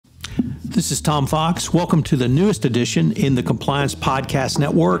This is Tom Fox. Welcome to the newest edition in the Compliance Podcast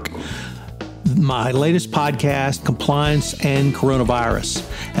Network. My latest podcast, Compliance and Coronavirus.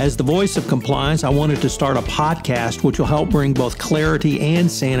 As the voice of compliance, I wanted to start a podcast which will help bring both clarity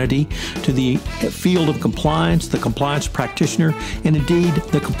and sanity to the field of compliance, the compliance practitioner, and indeed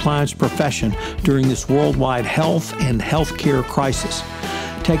the compliance profession during this worldwide health and healthcare crisis.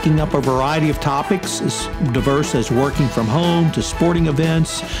 Taking up a variety of topics as diverse as working from home to sporting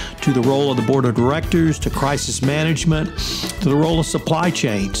events, to the role of the board of directors, to crisis management, to the role of supply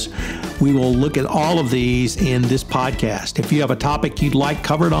chains. We will look at all of these in this podcast. If you have a topic you'd like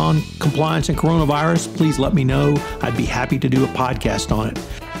covered on compliance and coronavirus, please let me know. I'd be happy to do a podcast on it.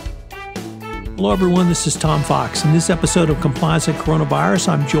 Hello, everyone. This is Tom Fox. In this episode of Compliance and Coronavirus,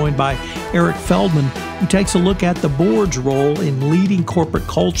 I'm joined by Eric Feldman, who takes a look at the board's role in leading corporate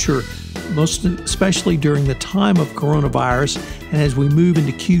culture, most especially during the time of coronavirus and as we move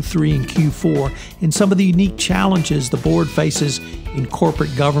into Q3 and Q4, and some of the unique challenges the board faces in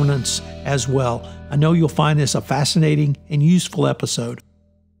corporate governance as well. I know you'll find this a fascinating and useful episode.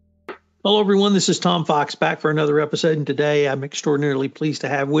 Hello, everyone. This is Tom Fox back for another episode, and today I'm extraordinarily pleased to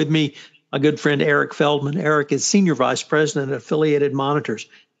have with me my good friend Eric Feldman. Eric is Senior Vice President at Affiliated Monitors.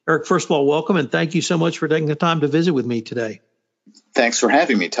 Eric, first of all, welcome, and thank you so much for taking the time to visit with me today. Thanks for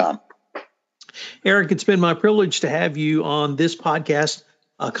having me, Tom. Eric, it's been my privilege to have you on this podcast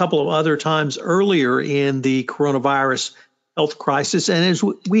a couple of other times earlier in the coronavirus health crisis. And as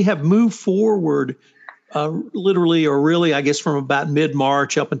we have moved forward, literally, or really, I guess from about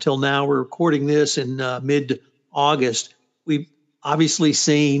mid-March up until now, we're recording this in mid-August, we've obviously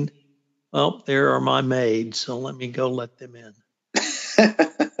seen, well, there are my maids, so let me go let them in.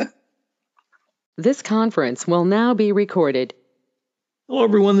 This conference will now be recorded. Hello,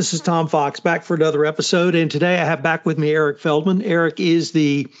 everyone. This is Tom Fox back for another episode. And today I have back with me Eric Feldman. Eric is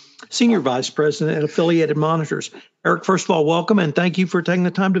the Senior Vice President at Affiliated Monitors. Eric, first of all, welcome, and thank you for taking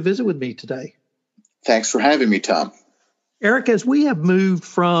the time to visit with me today. Thanks for having me, Tom. Eric, as we have moved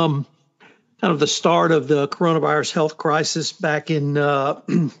from kind of the start of the coronavirus health crisis back in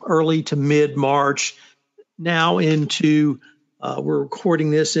early to mid-March, now into, we're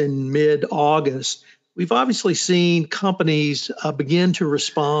recording this in mid-August, we've obviously seen companies begin to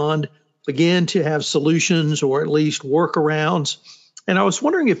respond, begin to have solutions or at least workarounds. And I was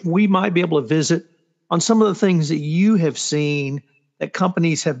wondering if we might be able to visit on some of the things that you have seen that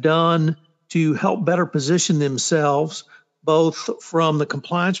companies have done to help better position themselves, both from the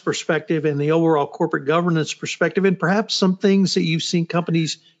compliance perspective and the overall corporate governance perspective, and perhaps some things that you've seen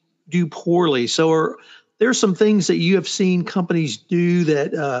companies do poorly. So are there some things that you have seen companies do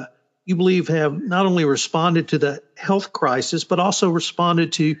that you believe have not only responded to the health crisis, but also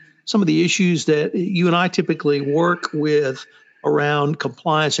responded to some of the issues that you and I typically work with around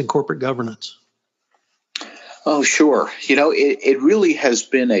compliance and corporate governance? Oh, sure. You know, it really has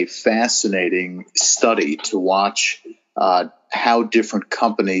been a fascinating study to watch how different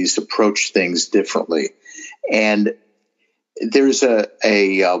companies approach things differently. And there's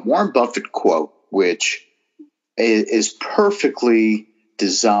a Warren Buffett quote, which is perfectly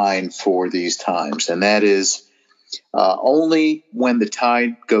designed for these times. And that is, only when the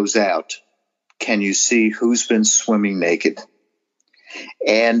tide goes out can you see who's been swimming naked.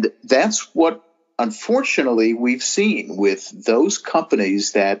 And that's what, unfortunately, we've seen with those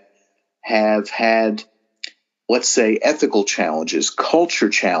companies that have had, let's say, ethical challenges, culture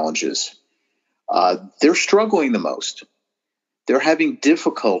challenges. They're struggling the most. They're having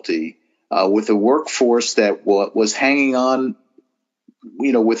difficulty with a workforce that was hanging on,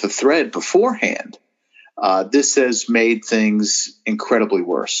 with a thread beforehand. This has made things incredibly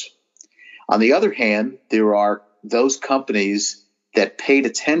worse. On the other hand, there are those companies that paid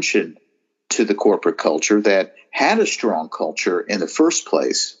attention to the corporate culture, that had a strong culture in the first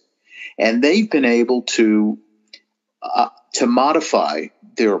place, and they've been able to modify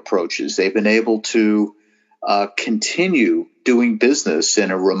their approaches. They've been able to continue doing business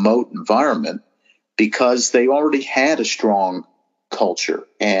in a remote environment because they already had a strong culture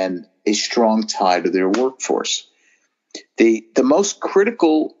and a strong tie to their workforce. The most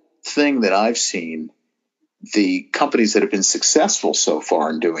critical thing that I've seen the companies that have been successful so far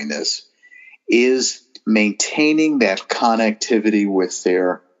in doing this is maintaining that connectivity with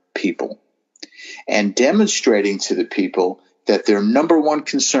their people and demonstrating to the people that their number one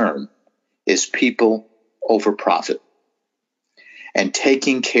concern is people over profit, and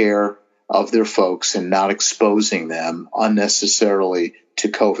taking care of their folks and not exposing them unnecessarily to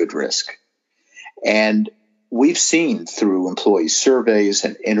COVID risk. And we've seen through employee surveys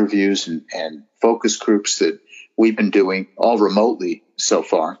and interviews and focus groups that we've been doing, all remotely so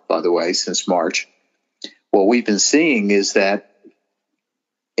far, by the way, since March, what we've been seeing is that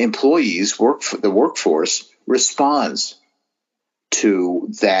employees, the workforce responds to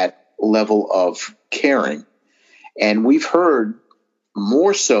that level of caring. And we've heard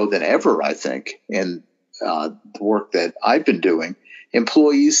more so than ever, I think, in the work that I've been doing,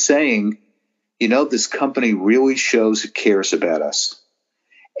 employees saying, this company really shows it cares about us.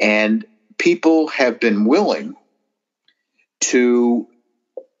 And people have been willing to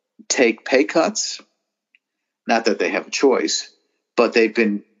take pay cuts, not that they have a choice, but they've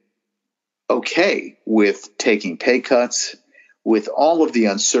been okay with taking pay cuts, with all of the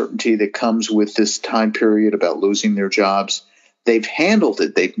uncertainty that comes with this time period about losing their jobs. They've handled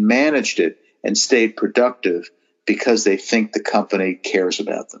it, they've managed it, and stayed productive because they think the company cares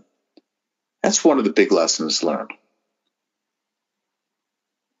about them. That's one of the big lessons learned.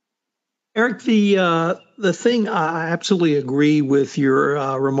 Eric, the thing, I absolutely agree with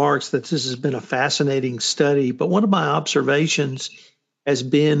your remarks that this has been a fascinating study, but one of my observations has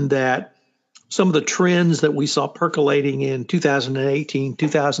been that some of the trends that we saw percolating in 2018,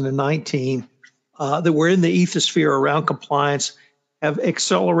 2019, that were in the ethosphere around compliance have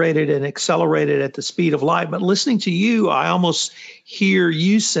accelerated at the speed of light. But listening to you, I almost hear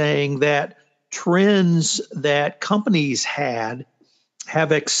you saying that trends that companies had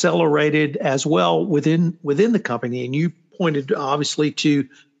have accelerated as well within the company. And you pointed obviously to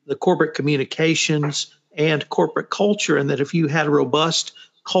the corporate communications and corporate culture, and that if you had a robust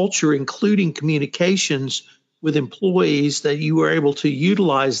culture, including communications with employees, that you were able to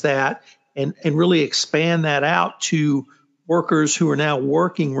utilize that and really expand that out to workers who are now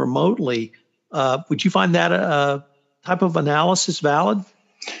working remotely. Would you find that a type of analysis valid?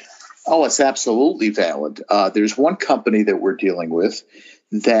 Oh, it's absolutely valid. There's one company that we're dealing with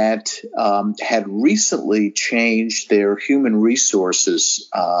that had recently changed their human resources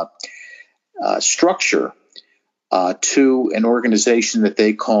structure to an organization that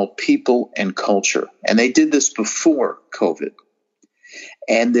they call People and Culture. And they did this before COVID.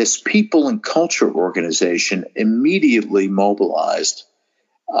 And this People and Culture organization immediately mobilized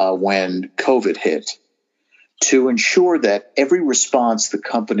when COVID hit to ensure that every response the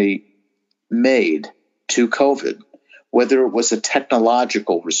company made to COVID, whether it was a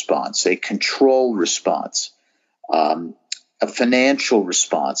technological response, a control response, a financial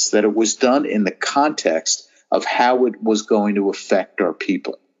response, that it was done in the context of how it was going to affect our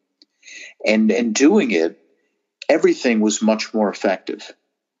people. And in doing it, everything was much more effective.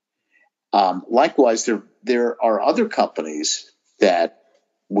 Likewise, there are other companies that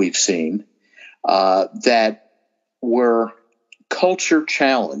we've seen that were culture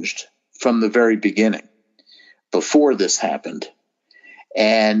challenged from the very beginning, before this happened.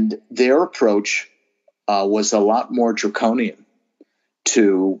 And their approach was a lot more draconian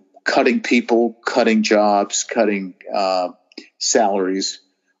to cutting people, cutting jobs, cutting salaries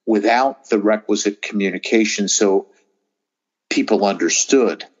without the requisite communication, so people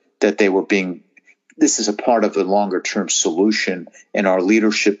understood that they were this is a part of a longer term solution, and our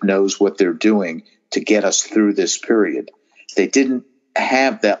leadership knows what they're doing to get us through this period. They didn't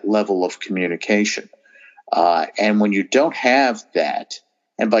have that level of communication. And when you don't have that,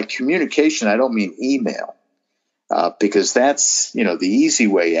 and by communication, I don't mean email, because that's, the easy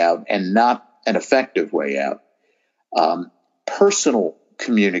way out and not an effective way out. Personal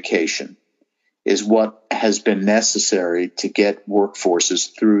communication is what has been necessary to get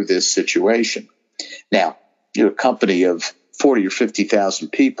workforces through this situation. Now, you're a company of 40 or 50,000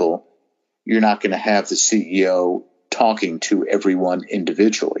 people. You're not going to have the CEO talking to everyone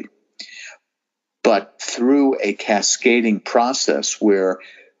individually. But through a cascading process where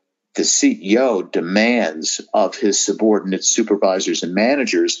the CEO demands of his subordinate supervisors and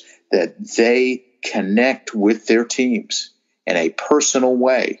managers that they connect with their teams in a personal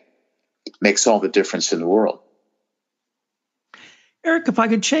way, makes all the difference in the world. Eric, if I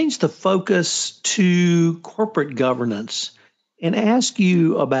could change the focus to corporate governance and ask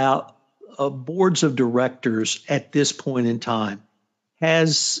you about boards of directors at this point in time.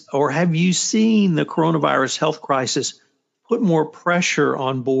 Have you seen the coronavirus health crisis put more pressure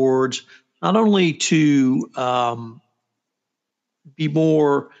on boards, not only to be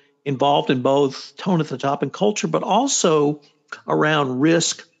more involved in both tone at the top and culture, but also around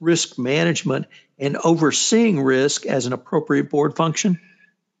risk management and overseeing risk as an appropriate board function?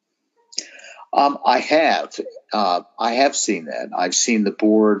 I have seen that. I've seen the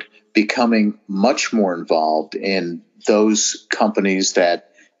board becoming much more involved in those companies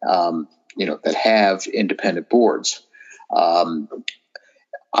that that have independent boards.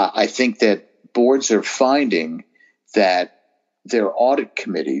 I think that boards are finding that their audit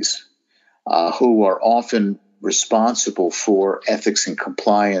committees, who are often responsible for ethics and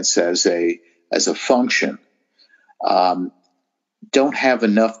compliance as a function, don't have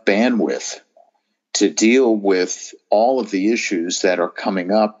enough bandwidth to deal with all of the issues that are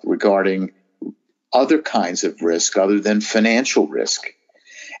coming up regarding other kinds of risk other than financial risk.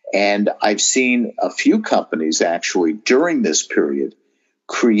 And I've seen a few companies actually during this period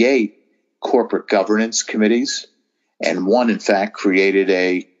create corporate governance committees, and one, in fact, created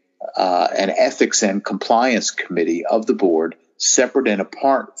an ethics and compliance committee of the board, separate and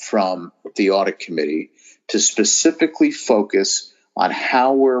apart from the audit committee, to specifically focus on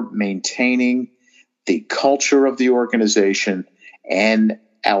how we're maintaining the culture of the organization and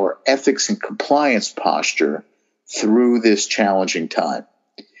our ethics and compliance posture through this challenging time.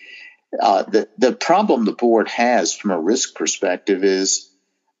 The problem the board has from a risk perspective is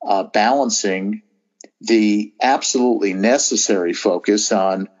balancing the absolutely necessary focus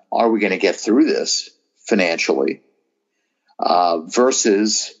on, are we going to get through this financially,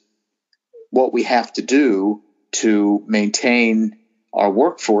 versus what we have to do to maintain our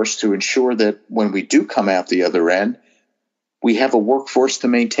workforce to ensure that when we do come out the other end, we have a workforce to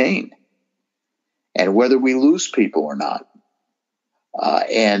maintain, and whether we lose people or not.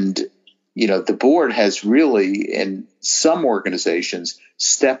 The board has really, in some organizations,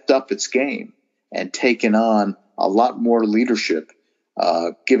 stepped up its game and taken on a lot more leadership,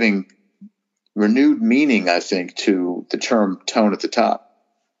 giving renewed meaning, I think, to the term tone at the top.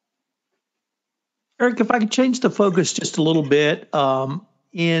 Eric, if I could change the focus just a little bit,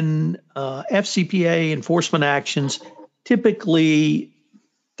 in FCPA enforcement actions, typically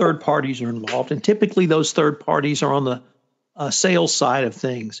third parties are involved, and typically those third parties are on the sales side of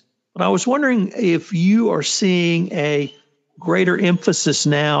things. But I was wondering if you are seeing a greater emphasis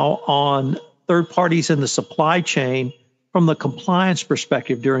now on third parties in the supply chain from the compliance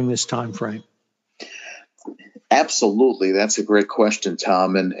perspective during this time frame. Absolutely. That's a great question,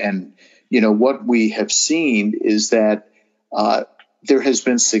 Tom. And what we have seen is that there has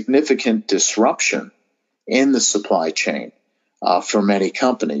been significant disruption in the supply chain for many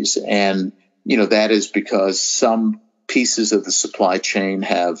companies. And, that is because some pieces of the supply chain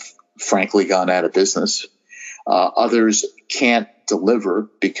have frankly gone out of business. Others can't deliver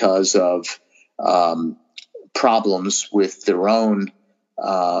because of problems with their own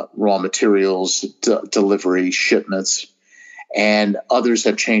raw materials, delivery, shipments. And others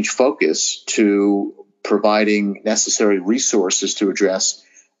have changed focus to providing necessary resources to address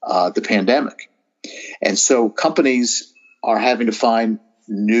the pandemic. And so companies are having to find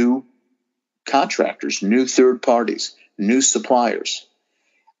new contractors, new third parties, new suppliers.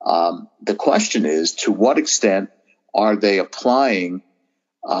 The question is, to what extent are they applying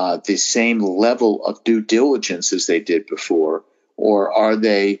the same level of due diligence as they did before, or are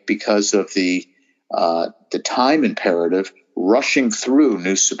they, because of the time imperative, rushing through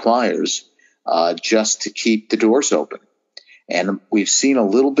new suppliers just to keep the doors open? And we've seen a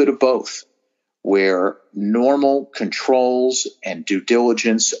little bit of both, where normal controls and due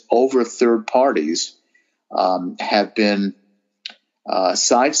diligence over third parties have been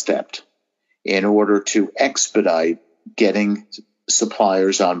sidestepped in order to expedite getting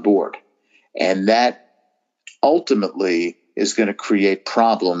suppliers on board. And that ultimately is going to create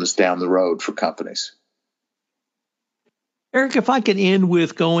problems down the road for companies. Eric, if I could end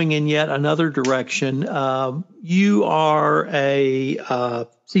with going in yet another direction, you are a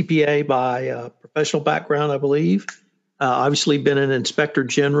CPA by professional background, I believe. Obviously been an inspector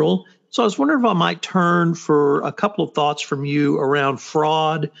general. So I was wondering if I might turn for a couple of thoughts from you around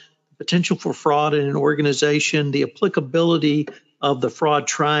fraud, potential for fraud in an organization, the applicability of the fraud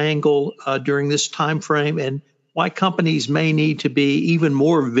triangle during this time frame, and why companies may need to be even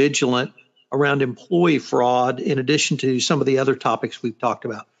more vigilant around employee fraud, in addition to some of the other topics we've talked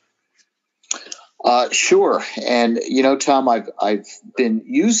about. Sure. And, Tom, I've been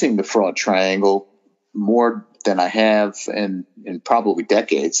using the fraud triangle more than I have in probably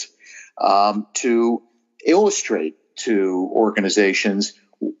decades to illustrate to organizations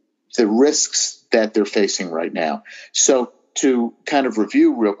the risks that they're facing right now. So to kind of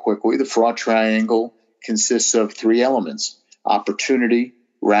review real quickly, the fraud triangle consists of three elements: opportunity,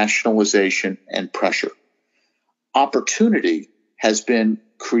 rationalization, and pressure. Opportunity has been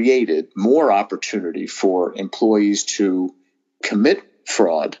created, more opportunity for employees to commit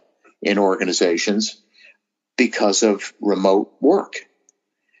fraud in organizations because of remote work.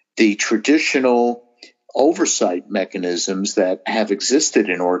 The traditional oversight mechanisms that have existed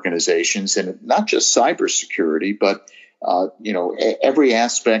in organizations, and not just cybersecurity, but every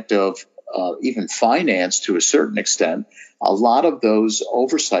aspect of even finance to a certain extent, a lot of those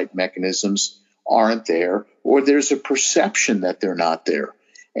oversight mechanisms aren't there, or there's a perception that they're not there.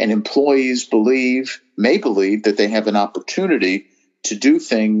 And employees may believe that they have an opportunity to do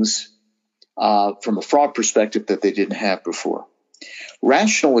things from a fraud perspective that they didn't have before.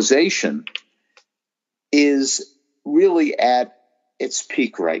 Rationalization is really at its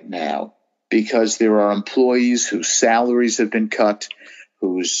peak right now because there are employees whose salaries have been cut,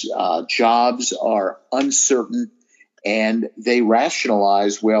 whose jobs are uncertain, and they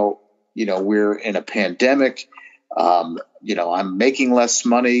rationalize, well, we're in a pandemic. I'm making less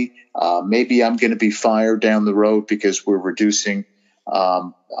money. Maybe I'm going to be fired down the road because we're reducing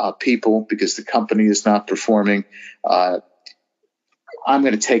people because the company is not performing. I'm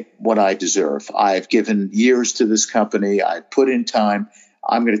going to take what I deserve. I've given years to this company. I put in time.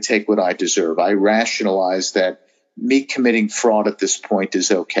 I'm going to take what I deserve. I rationalize that me committing fraud at this point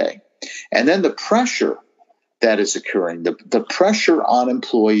is okay. And then the pressure that is occurring, the pressure on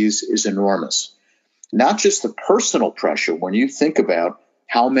employees is enormous. Not just the personal pressure. When you think about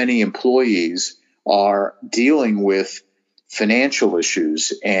how many employees are dealing with financial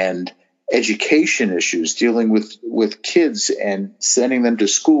issues and education issues, dealing with kids and sending them to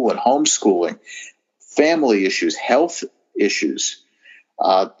school and homeschooling, family issues, health issues,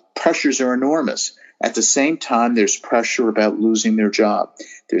 pressures are enormous. At the same time, there's pressure about losing their job.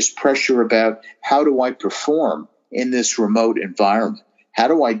 There's pressure about how do I perform in this remote environment? How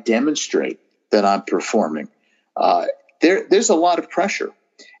do I demonstrate that I'm performing? There's a lot of pressure.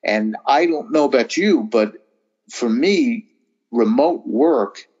 And I don't know about you, but for me, remote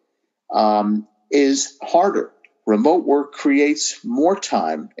work is harder. Remote work creates more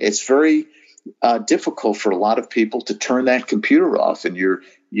time. It's very difficult for a lot of people to turn that computer off, and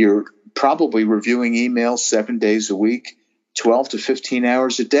you're probably reviewing emails 7 days a week, 12 to 15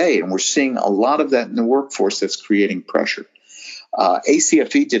 hours a day, and we're seeing a lot of that in the workforce that's creating pressure.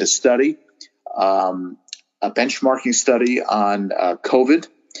 ACFE did a study, a benchmarking study on COVID,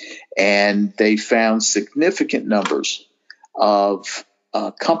 and they found significant numbers of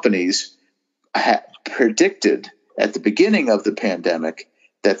companies predicted at the beginning of the pandemic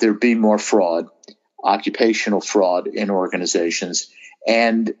that there'd be more fraud, occupational fraud in organizations,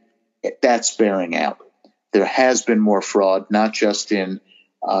 and that's bearing out. There has been more fraud, not just in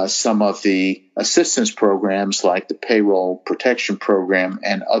some of the assistance programs like the payroll protection program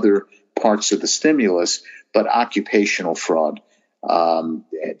and other parts of the stimulus, but occupational fraud.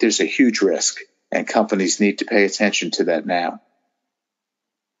 There's a huge risk, and companies need to pay attention to that now.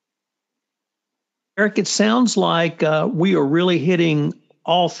 Eric, it sounds like we are really hitting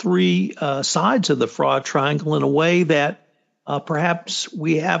all three sides of the fraud triangle in a way that perhaps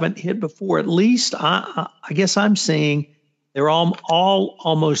we haven't hit before. At least I guess I'm seeing they're all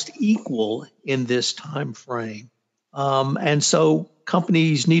almost equal in this time frame. And so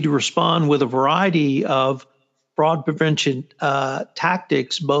companies need to respond with a variety of fraud prevention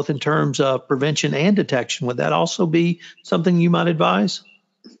tactics, both in terms of prevention and detection. Would that also be something you might advise?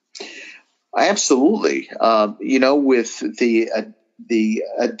 Absolutely. With the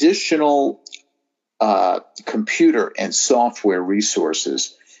additional computer and software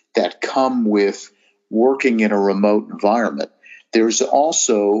resources that come with working in a remote environment, there's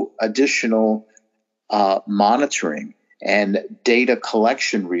also additional monitoring and data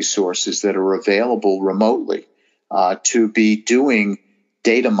collection resources that are available remotely to be doing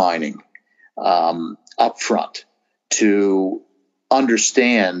data mining upfront to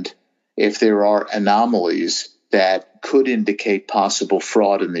understand if there are anomalies that could indicate possible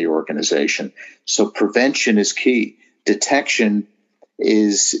fraud in the organization. So prevention is key. Detection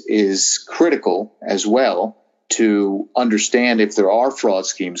is critical as well to understand if there are fraud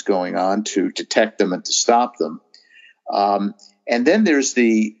schemes going on, to detect them and to stop them. And then there's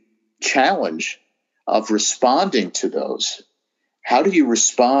the challenge of responding to those. How do you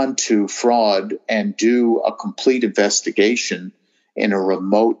respond to fraud and do a complete investigation in a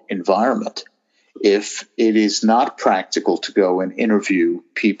remote environment if it is not practical to go and interview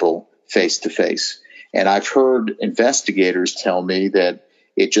people face to face? And I've heard investigators tell me that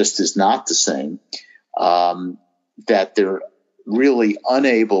it just is not the same, that they're really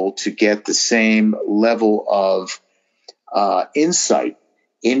unable to get the same level of insight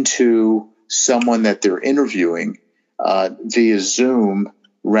into someone that they're interviewing via Zoom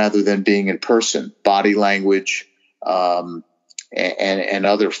rather than being in person. Body language and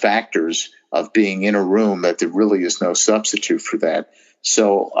other factors of being in a room, that there really is no substitute for that.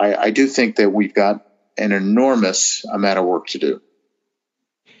 So I do think that we've got an enormous amount of work to do.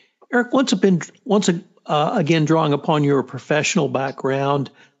 Eric, once again, drawing upon your professional background,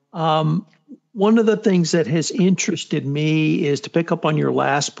 One of the things that has interested me is to pick up on your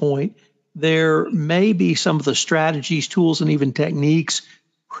last point. There may be some of the strategies, tools, and even techniques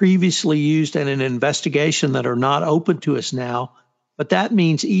previously used in an investigation that are not open to us now. But that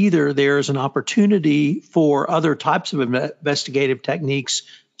means either there's an opportunity for other types of investigative techniques,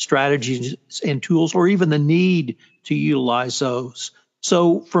 strategies, and tools, or even the need to utilize those.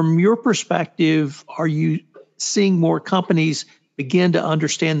 So from your perspective, are you seeing more companies begin to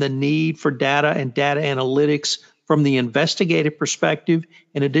understand the need for data and data analytics from the investigative perspective,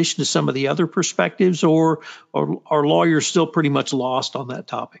 in addition to some of the other perspectives, or are lawyers still pretty much lost on that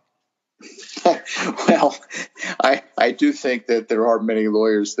topic? Well, I do think that there are many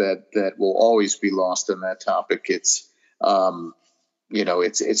lawyers that will always be lost on that topic. It's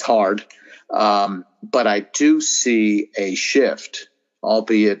it's hard, but I do see a shift,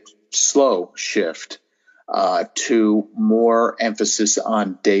 albeit slow shift, to more emphasis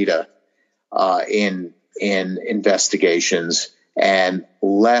on data in investigations and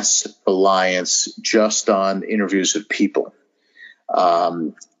less reliance just on interviews of people.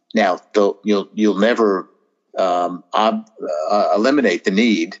 Now, you'll never eliminate the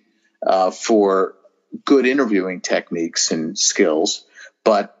need for good interviewing techniques and skills,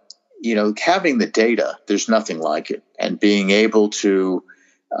 but having the data, there's nothing like it, and being able to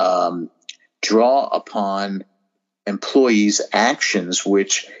draw upon employees' actions,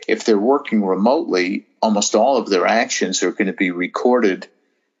 which, if they're working remotely, almost all of their actions are going to be recorded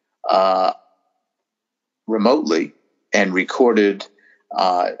remotely and recorded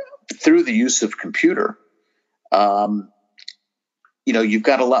through the use of computer. You've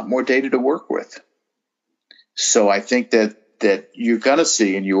got a lot more data to work with. So I think that you're going to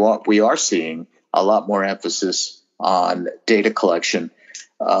see, and we are seeing, a lot more emphasis on data collection.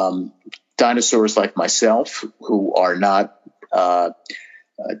 Dinosaurs like myself, who are not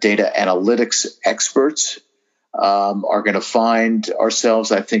data analytics experts, are going to find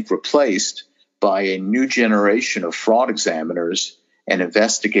ourselves, I think, replaced by a new generation of fraud examiners and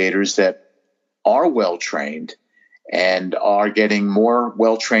investigators that are well-trained and are getting more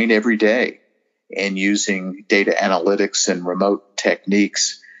well-trained every day in using data analytics and remote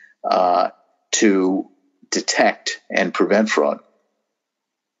techniques to detect and prevent fraud.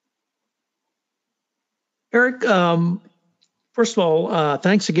 Eric, first of all,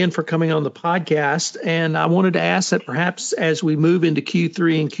 thanks again for coming on the podcast. And I wanted to ask that perhaps as we move into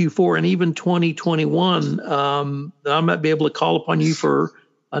Q3 and Q4 and even 2021, that I might be able to call upon you for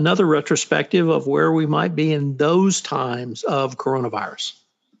another retrospective of where we might be in those times of coronavirus.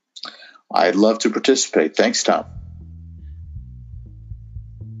 I'd love to participate. Thanks, Tom.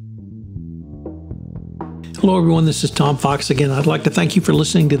 Hello, everyone. This is Tom Fox again. I'd like to thank you for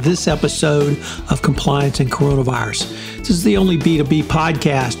listening to this episode of Compliance and Coronavirus. This is the only B2B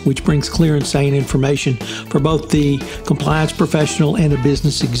podcast which brings clear and sane information for both the compliance professional and a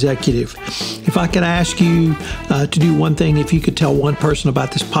business executive. If I could ask you to do one thing, if you could tell one person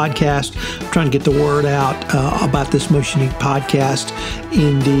about this podcast, I'm trying to get the word out about this most unique podcast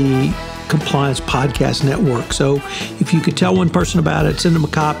in the Compliance Podcast Network. So if you could tell one person about it, send them a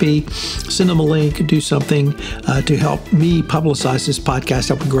copy, send them a link, do something to help me publicize this podcast,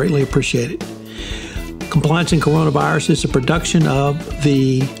 I would greatly appreciate it. Compliance and Coronavirus is a production of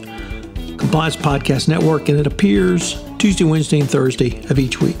the Compliance Podcast Network, and it appears Tuesday, Wednesday, and Thursday of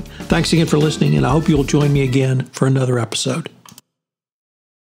each week. Thanks again for listening, and I hope you'll join me again for another episode.